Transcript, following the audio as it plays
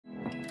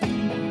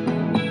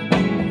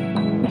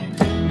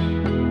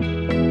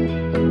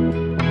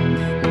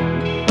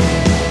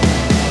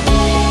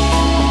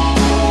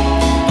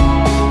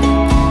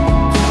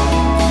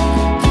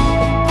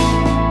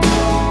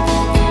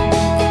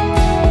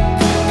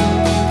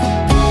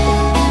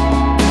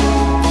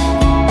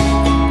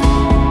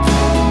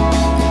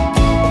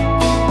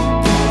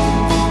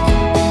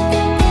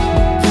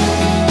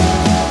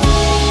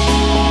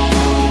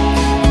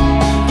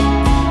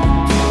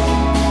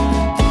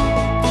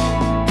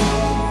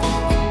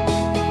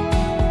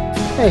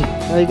Hey,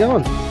 how you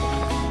going?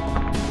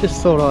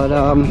 Just thought I'd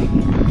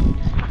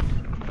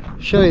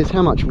show you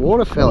how much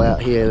water fell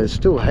out here. There's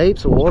still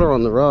heaps of water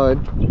on the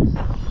road.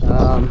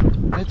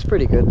 It's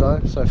pretty good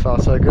though, so far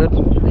so good.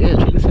 But yeah,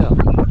 check this out.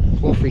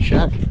 Awfully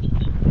shack.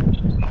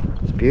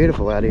 It's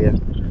beautiful out here.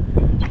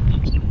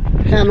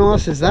 How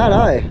nice is that,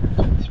 eh?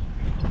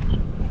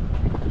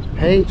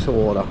 Heaps of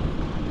water.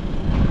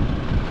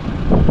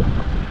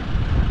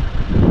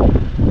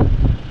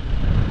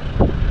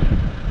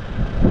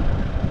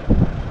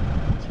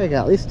 Check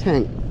out this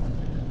tank.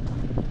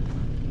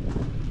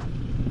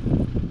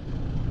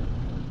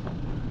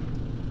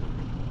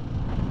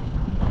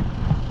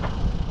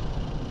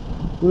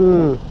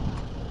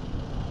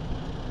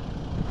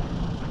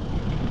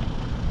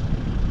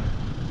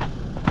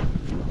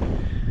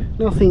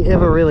 Nothing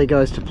ever really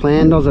goes to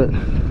plan, does it?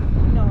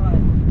 No,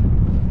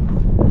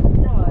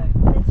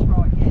 that's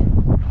right, yeah.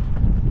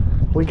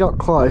 We got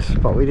close,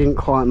 but we didn't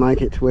quite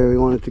make it to where we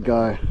wanted to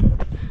go.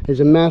 There's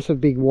a massive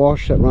big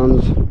wash that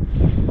runs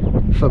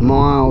for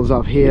miles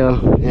up here,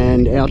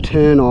 and our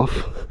turn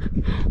off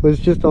was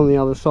just on the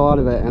other side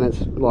of it, and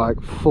it's like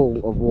full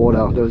of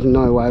water. There was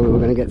no way we were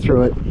going to get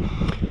through it.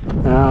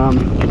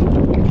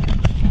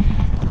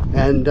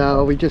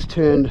 We just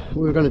turned,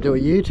 we were going to do a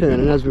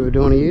U-turn, and as we were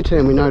doing a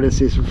U-turn we noticed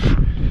this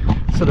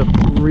sort of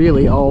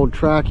really old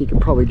track. You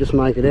could probably just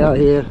make it out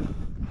here,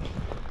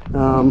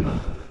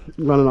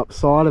 running up the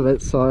side of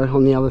it, so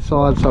on the other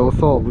side. So we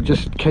thought we're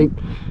just going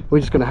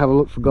to have a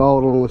look for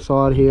gold along the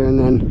side here, and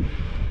then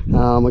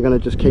we're going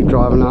to just keep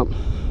driving up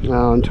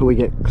until we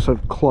get sort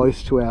of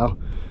close to our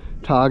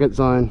target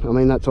zone. I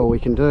mean, that's all we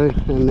can do.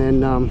 And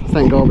then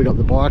thank God we got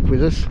the bike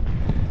with us,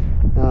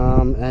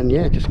 and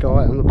yeah, just go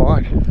out on the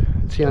bike.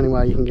 It's the only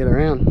way you can get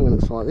around when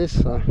it's like this,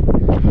 so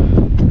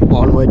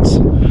onwards.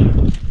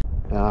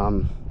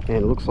 And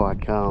it looks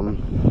like a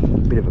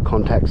bit of a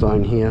contact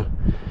zone here.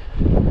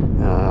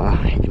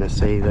 You're going to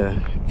see the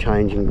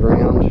change in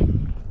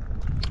ground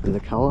and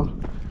the colour,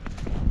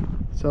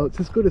 so it's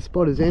as good a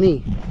spot as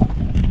any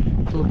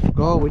to look for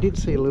gold. We did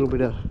see a little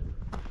bit of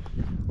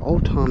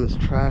old timers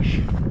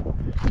trash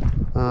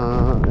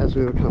as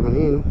we were coming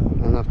in,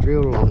 and I've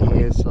drilled along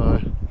here,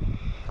 so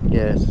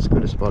yeah, it's as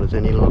good a spot as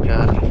any to look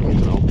at.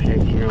 There's an old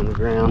peg here on the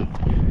ground,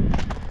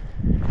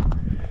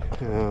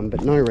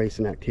 but no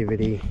recent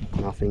activity,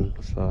 nothing,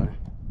 so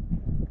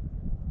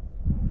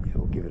yeah,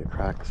 we'll give it a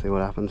crack, see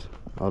what happens.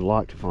 I'd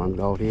like to find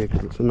gold here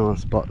because it's a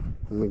nice spot,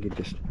 and we could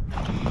just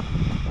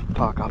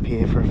park up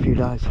here for a few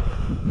days.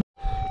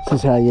 This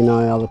is how you know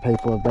other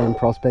people have been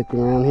prospecting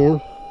around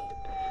here,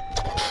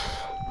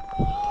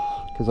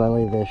 because they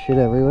leave their shit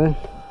everywhere.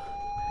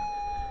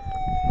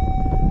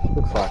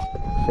 Looks like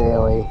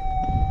fairly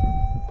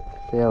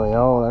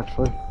old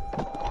actually.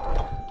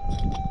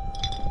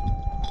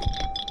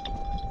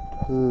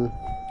 There's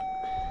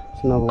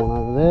another one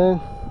over there.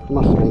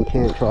 Must have been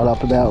camped right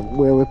up about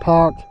where we're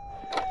parked.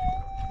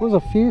 There was a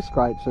few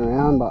scrapes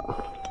around, but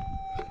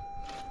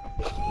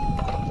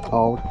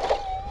old.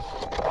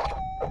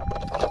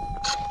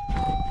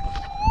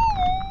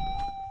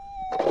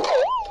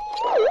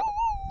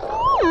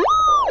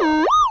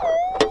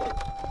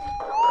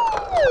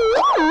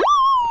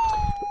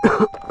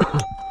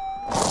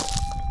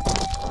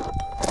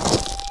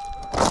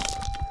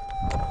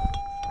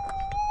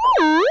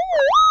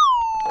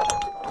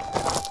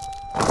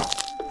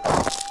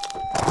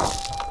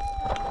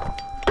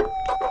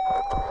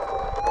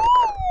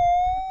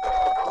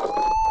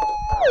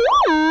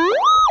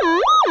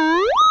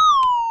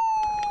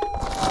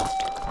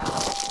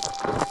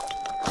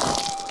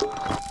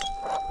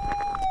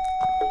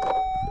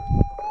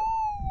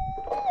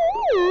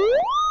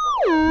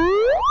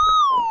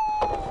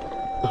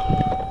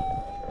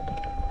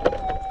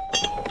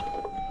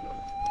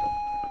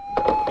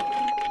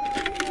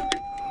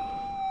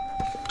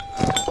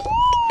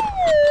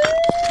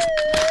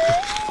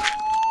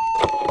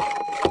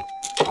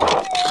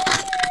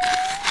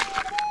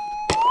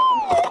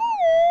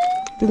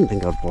 Didn't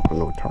think I'd walk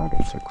onto a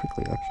target so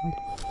quickly actually.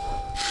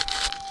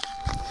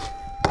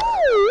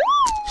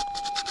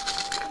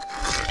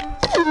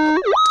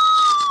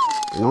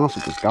 Nice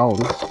if it's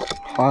golden,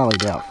 highly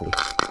doubtful.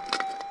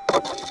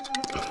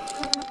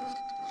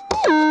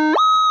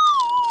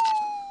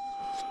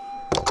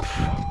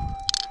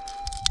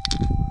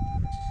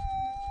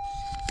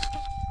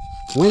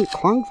 Went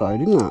clunk though,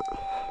 didn't it?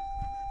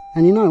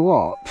 And you know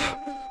what?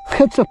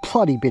 It's a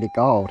bloody bit of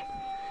gold.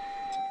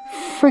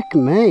 Frick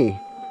me.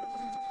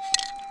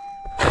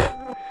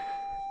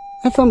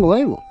 That's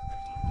unbelievable.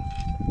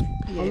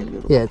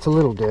 Yeah, it's a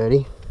little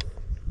dirty.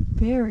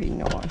 Very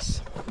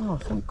nice. Oh,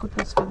 thank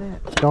goodness for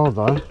that. Gold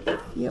though.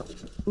 Yep.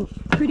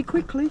 Pretty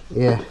quickly.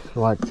 Yeah,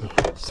 like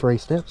 3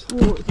 steps.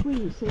 Oh, it's where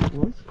you said it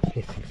was.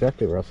 It's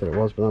exactly where I said it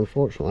was, but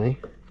unfortunately,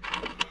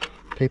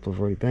 people have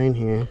already been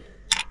here.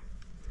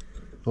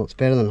 Well, it's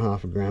better than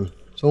half a gram.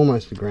 It's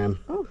almost a gram.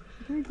 Oh,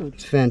 very good.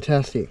 It's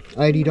fantastic.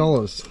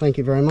 $80. Thank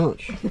you very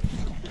much.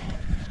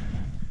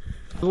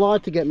 I'd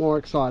like to get more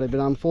excited, but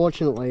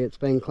unfortunately it's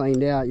been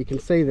cleaned out. You can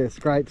see the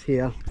scrapes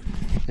here,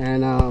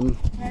 and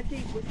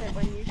deep was that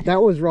one you?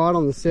 That was right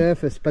on the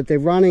surface, but they're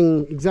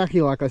running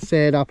exactly like I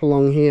said up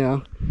along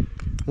here.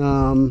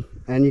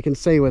 And you can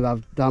see where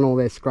they've done all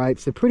their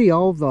scrapes. They're pretty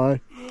old though.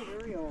 Yeah,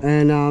 very old.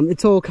 And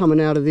it's all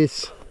coming out of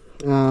this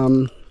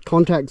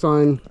contact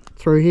zone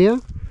through here.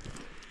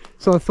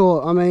 So I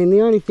thought, I mean,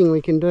 the only thing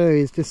we can do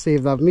is just see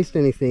if they've missed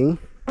anything.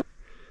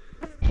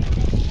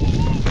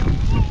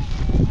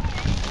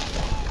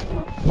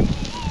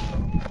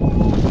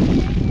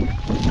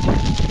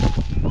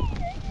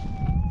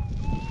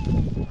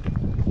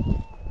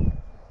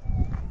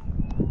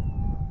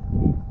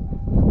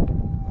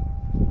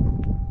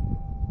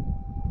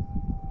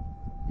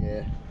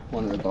 Yeah,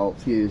 one of the bolt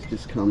fuse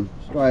just come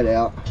straight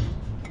out.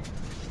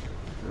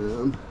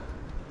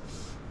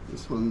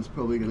 This one's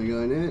probably going to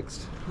go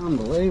next.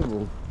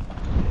 Unbelievable.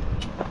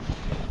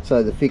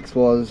 So the fix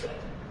was,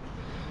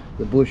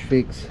 the bush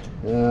fix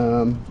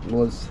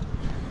was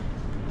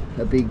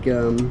a big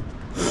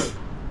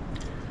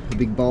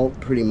bolt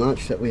pretty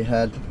much that we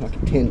had, like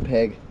a 10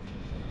 peg,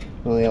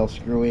 one of the old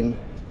screw in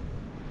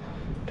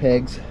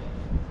pegs,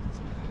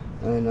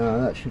 and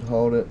that should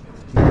hold it.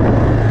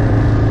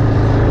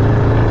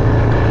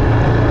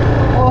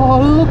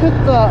 Oh, look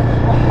at that!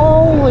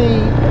 Holy!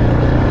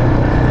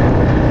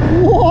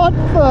 What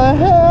the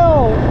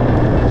hell?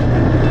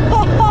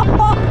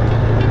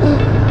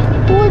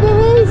 Look at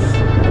this!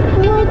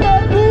 Look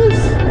at this!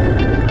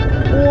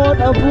 What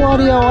a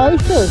bloody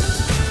oasis!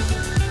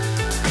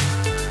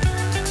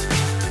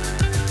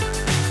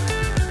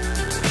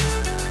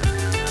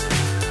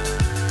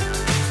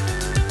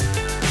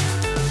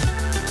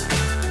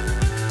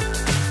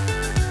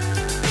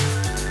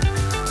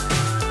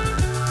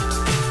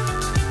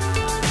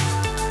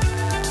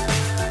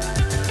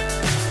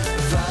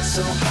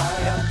 So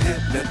high I'm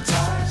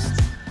hypnotized.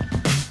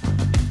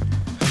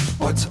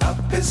 What's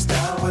up is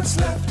down, what's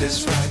left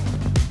is right.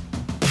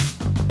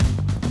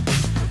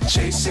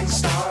 Chasing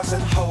stars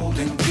and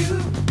holding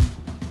you.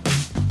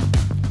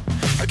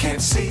 I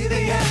can't see the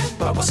end,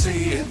 but we'll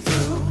see it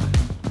through.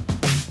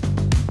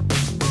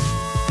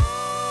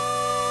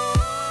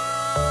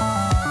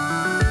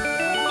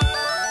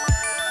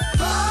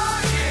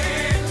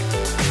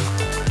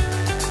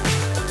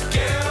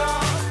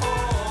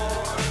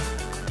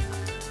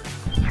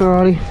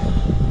 Alrighty,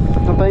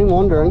 I've been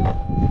wandering.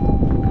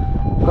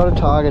 I've got a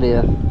target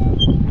here.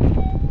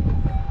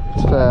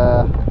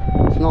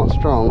 It's not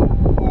strong.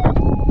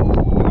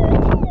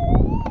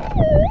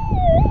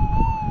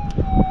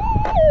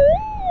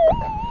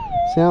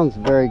 Sounds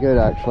very good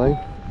actually.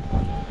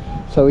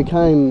 So we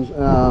came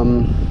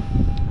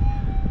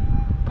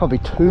probably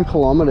 2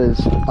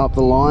 kilometers up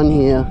the line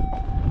here.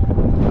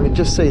 I could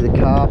just see the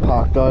car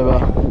parked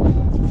over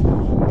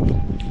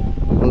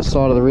on the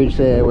side of the ridge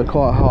there. We're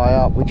quite high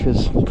up, which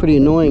was pretty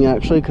annoying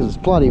actually because it's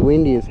bloody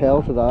windy as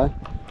hell today.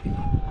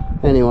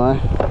 Anyway,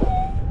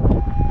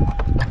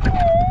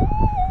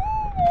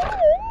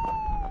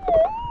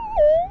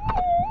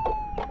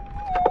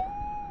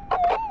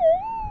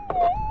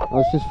 I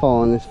was just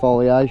following this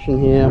foliation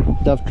here.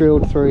 They've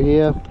drilled through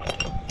here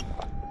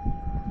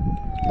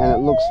and it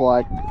looks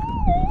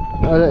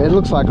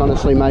like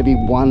honestly maybe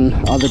one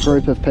other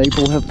group of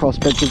people have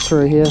prospected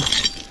through here.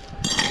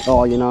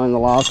 Oh, you know, in the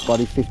last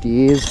bloody 50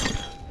 years.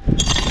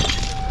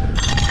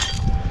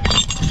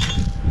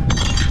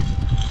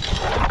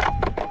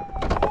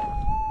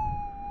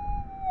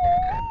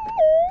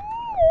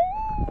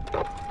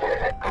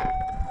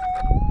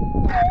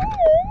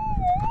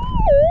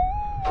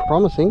 It's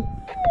promising.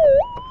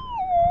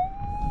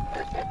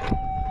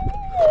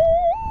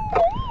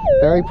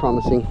 Very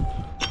promising.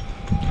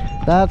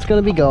 That's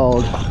going to be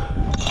gold.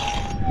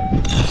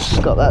 It's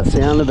got that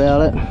sound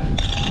about it.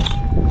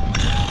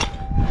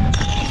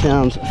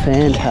 Sounds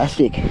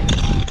fantastic.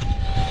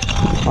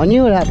 I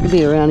knew it had to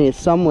be around here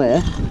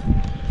somewhere.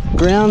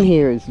 Ground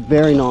here is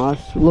very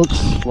nice.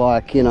 Looks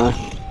like, you know,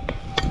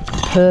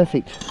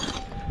 perfect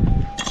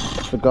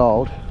for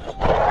gold.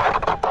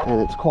 And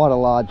it's quite a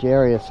large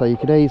area, so you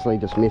could easily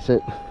just miss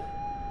it.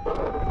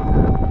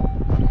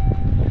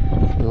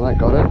 Well, that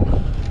got it.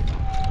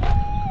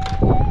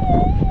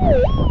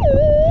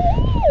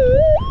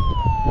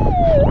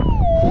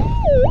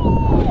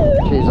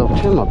 Jeez, I'll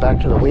turn my back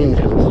to the wind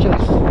because it's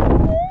just...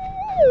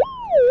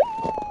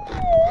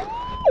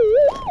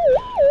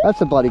 That's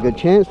a bloody good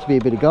chance to be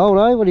a bit of gold,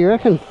 eh? What do you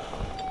reckon?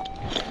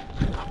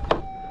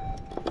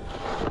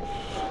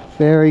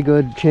 Very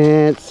good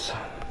chance.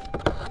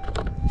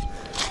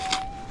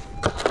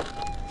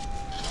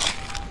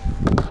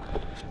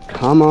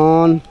 Come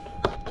on.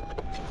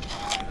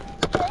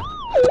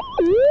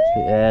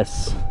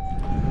 Yes.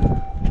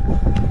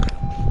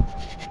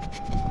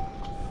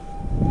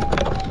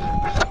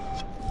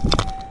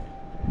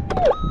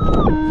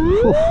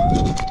 Whew.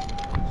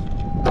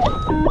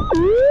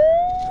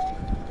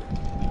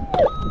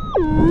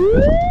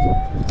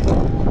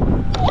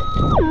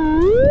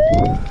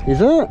 Is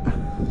it?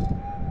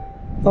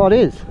 Oh, it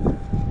is.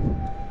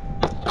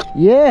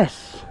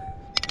 Yes.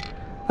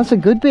 That's a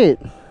good bit.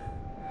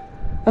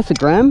 That's a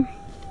gram.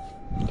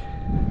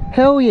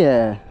 Hell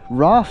yeah.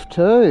 Rough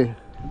too.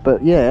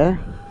 But yeah.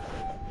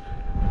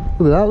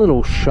 Look at that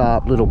little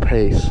sharp little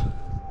piece.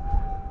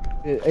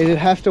 It'd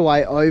have to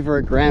weigh over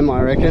a gram, I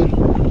reckon.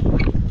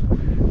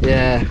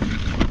 Yeah.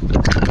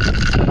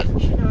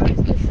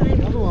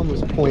 The other one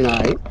was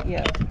 0.8.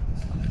 Yeah.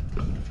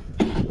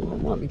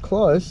 Might be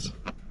close.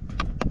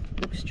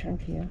 Looks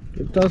chunkier.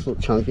 It does look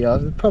chunkier.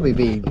 It'd probably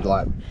be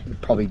like,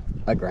 probably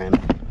a gram.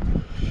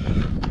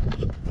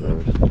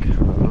 Oh,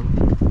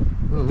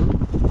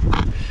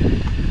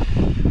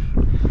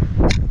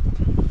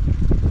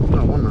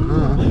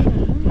 1.5.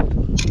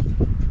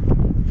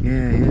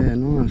 Yeah,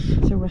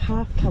 nice. So we're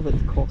half covered,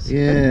 of course.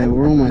 Yeah,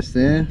 we're almost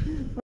there.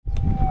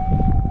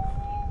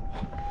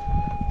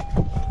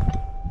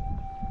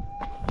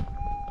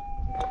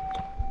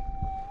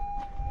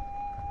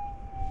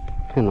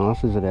 How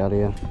nice is it out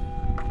here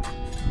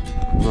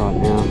right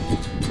now?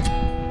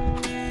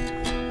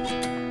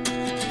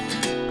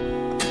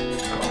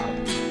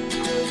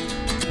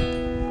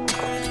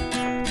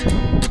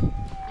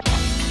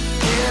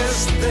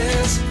 Is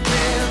this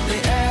really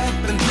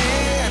happening?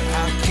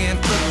 I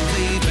can't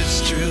believe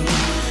it's true.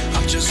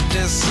 I'm just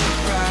as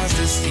surprised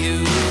as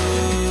you.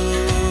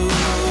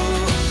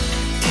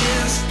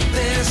 Is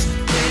this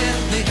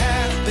really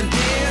happening?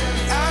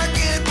 I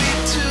can't be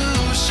too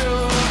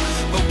sure,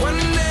 but one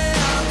day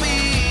I'll be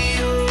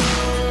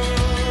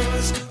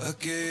yours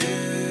again.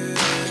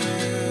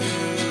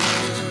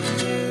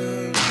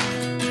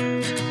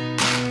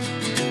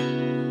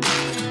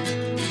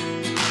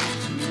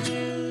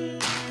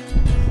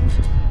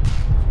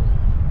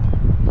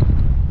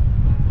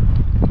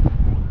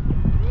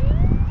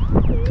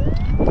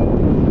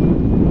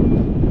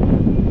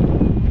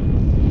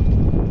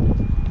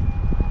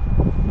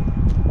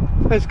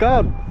 It's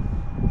gold.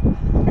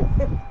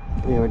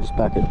 Yeah, we're just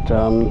back at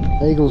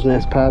Eagle's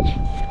Nest patch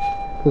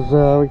because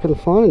we couldn't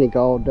find any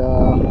gold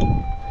down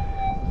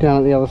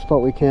at the other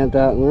spot we camped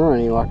at, and we were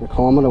only like a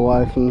kilometre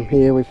away from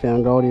here. We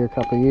found gold here a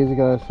couple of years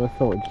ago, so I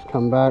thought we'd just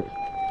come back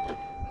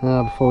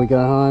before we go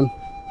home.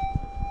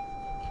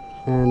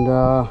 And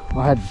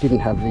I didn't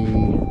have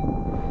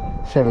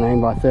the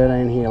 17 by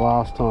 13 here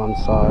last time,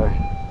 so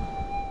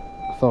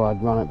I thought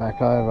I'd run it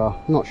back over.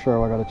 Not sure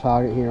if I got a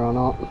target here or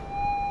not.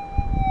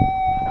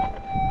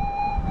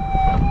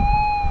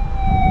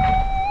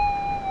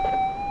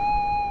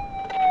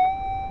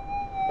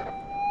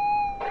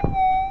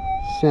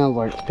 Sounds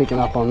like it's picking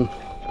up on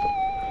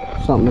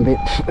something a bit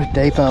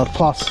deeper.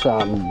 Plus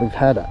we've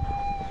had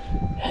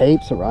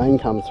heaps of rain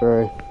come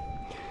through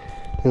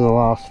in the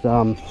last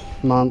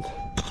month.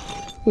 I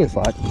think it's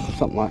like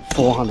something like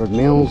 400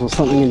 mils or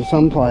something in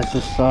some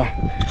places, so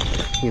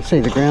you can see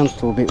the ground's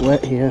still a bit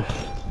wet here.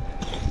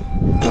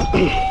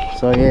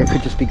 So yeah, it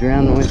could just be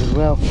ground noise as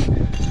well.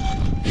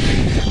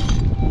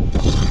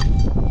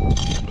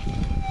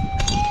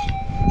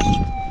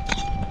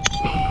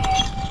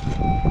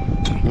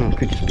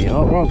 Could just be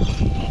hot rock.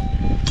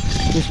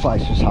 This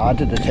place was hard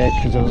to detect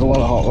because there was a lot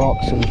of hot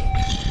rocks, and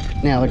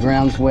now the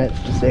ground's wet,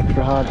 it's just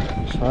extra hard.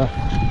 So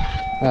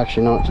I'm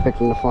actually not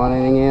expecting to find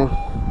anything here.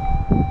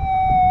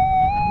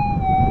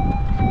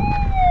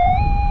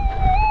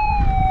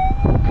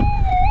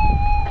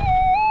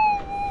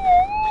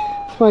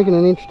 It's making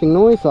an interesting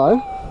noise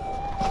though.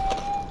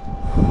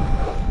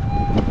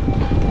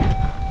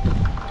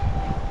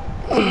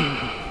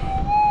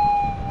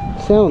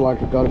 Sounded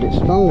like it got a bit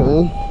stronger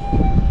then.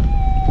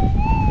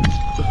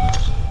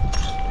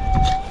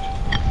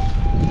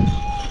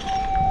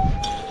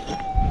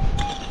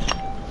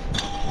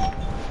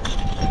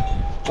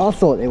 I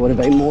thought there would have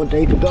been more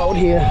deeper gold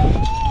here.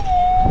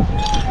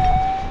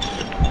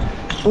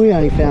 We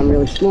only found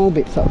really small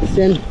bits up this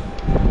end.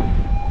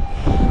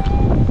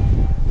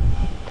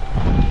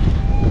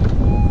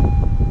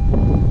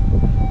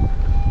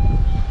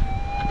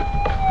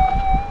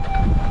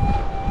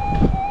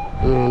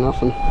 Yeah,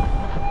 nothing.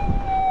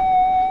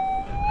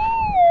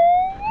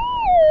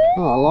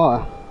 Oh, I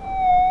lie.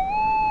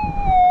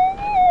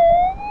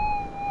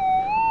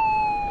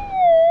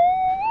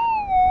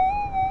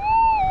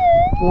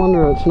 I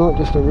wonder if it's not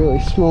just a really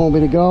small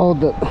bit of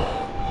gold that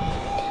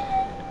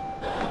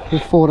the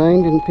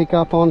 14 didn't pick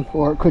up on,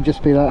 or it could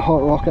just be that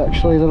hot rock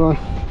actually that I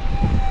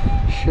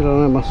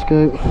don't have my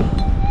scoop.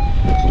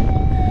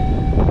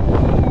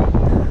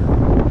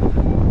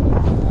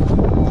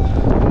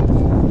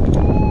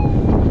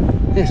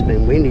 It's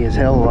been windy as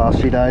hell the last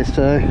few days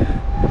too.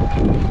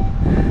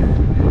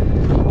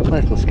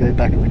 Left my scoop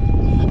back at the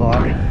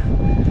bike.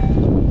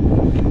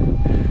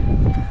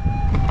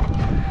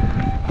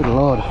 Good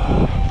lord.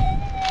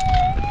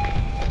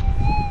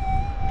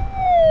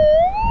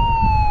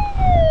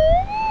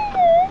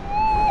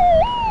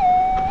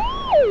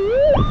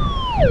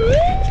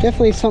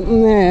 Definitely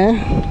something there,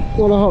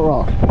 not a hot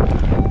rock.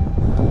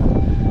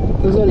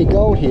 There's only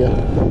gold here.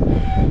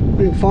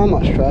 We didn't find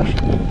much trash.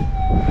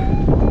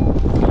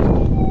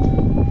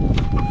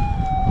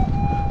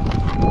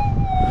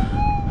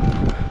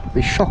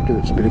 Be shocked if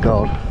it's a bit of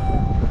gold.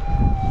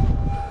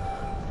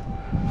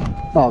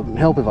 Oh, it'd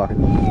help if I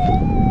could. I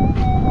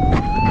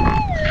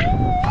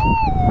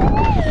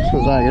was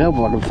gonna say, it'd help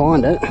if I could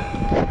find it.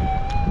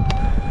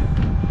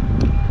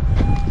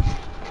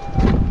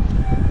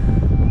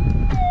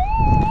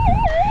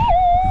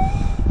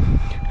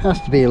 Has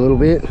to be a little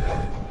bit. I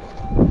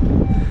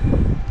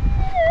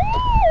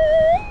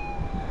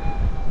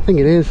think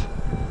it is.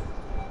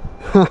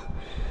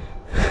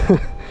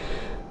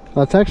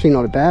 Well, it's actually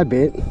not a bad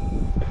bit.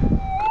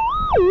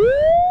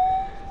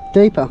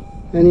 Deeper.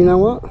 And you know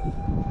what?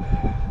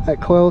 That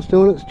coil's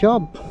doing its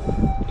job.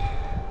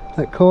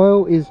 That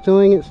coil is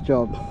doing its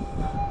job.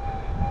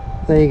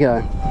 There you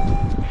go.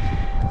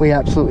 We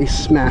absolutely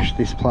smashed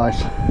this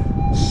place.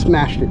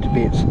 Smashed it to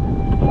bits.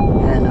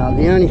 And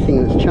the only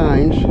thing that's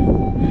changed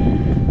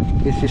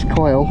is this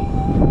coil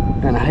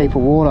and a heap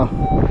of water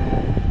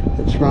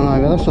that's run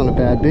over. That's not a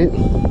bad bit.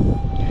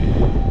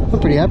 I'm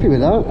pretty happy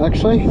with that,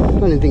 actually. I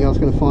didn't think I was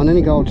going to find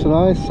any gold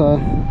today, so...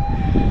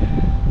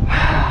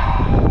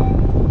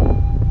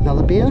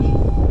 Another beer?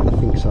 I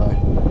think so.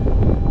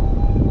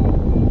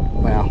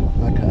 Wow,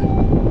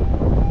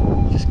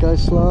 okay. Just go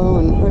slow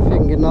and hopefully I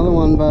can get another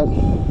one, but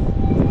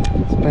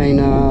it's been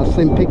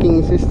slim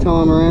pickings this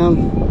time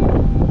around.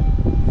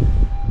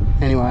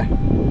 Anyway,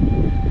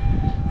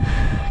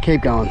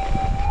 keep going.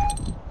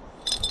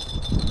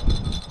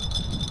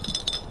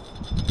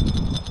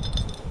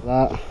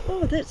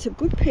 Oh, that's a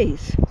good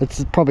piece.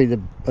 It's probably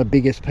the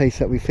biggest piece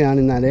that we found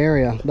in that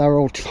area. They were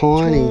all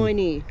tiny.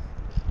 Tiny.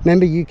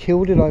 Remember you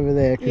killed it over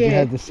there because you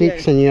had the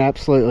 6 and you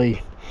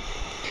absolutely...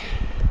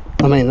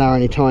 I mean, they're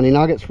only tiny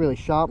nuggets, really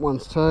sharp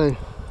ones too.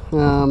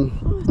 Oh,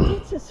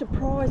 that's a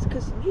surprise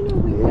because, you know,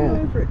 we went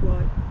over it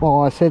like...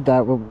 Well, I said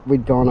that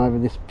we'd gone over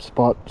this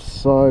spot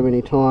so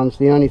many times.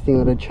 The only thing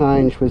that had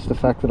changed was the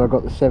fact that I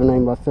got the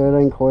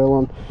 17x13 coil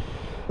on.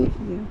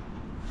 Yeah.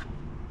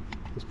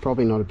 It's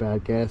probably not a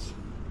bad guess.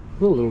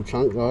 A little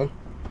chunk though.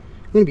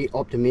 I'm going to be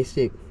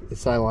optimistic and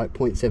say like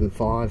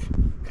 0.75.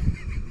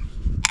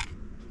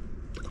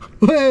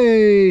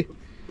 Hey!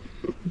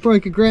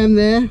 Broke a gram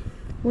there.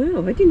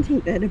 Wow, I didn't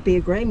think that'd be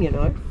a gram, you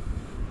know.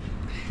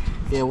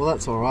 Yeah, well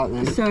that's alright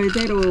then. So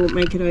that'll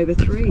make it over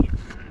 3.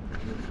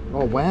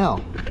 Oh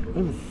wow,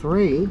 over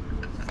 3.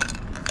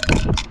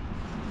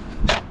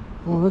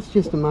 Oh, that's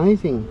just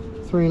amazing.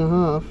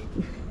 3.5.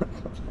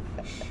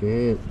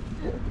 Shit.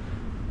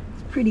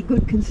 It's pretty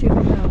good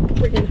considering how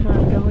friggin'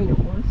 hard going it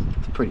was.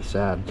 It's pretty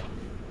sad, to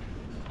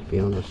be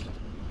honest.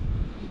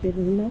 Better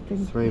than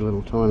nothing. 3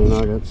 little tiny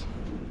nuggets.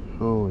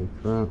 Holy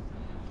crap.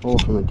 All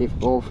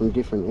from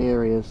different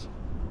areas.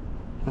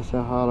 That's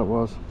how hard it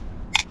was.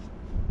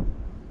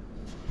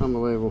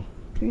 Unbelievable.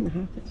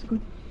 2.5, that's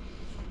good.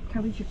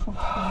 Covers your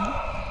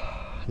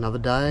cost. Another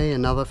day,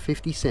 another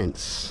 50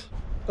 cents.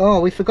 Oh,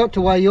 we forgot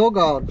to weigh your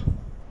gold.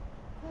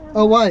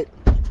 Oh wait.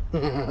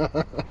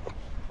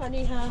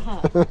 Funny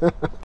haha.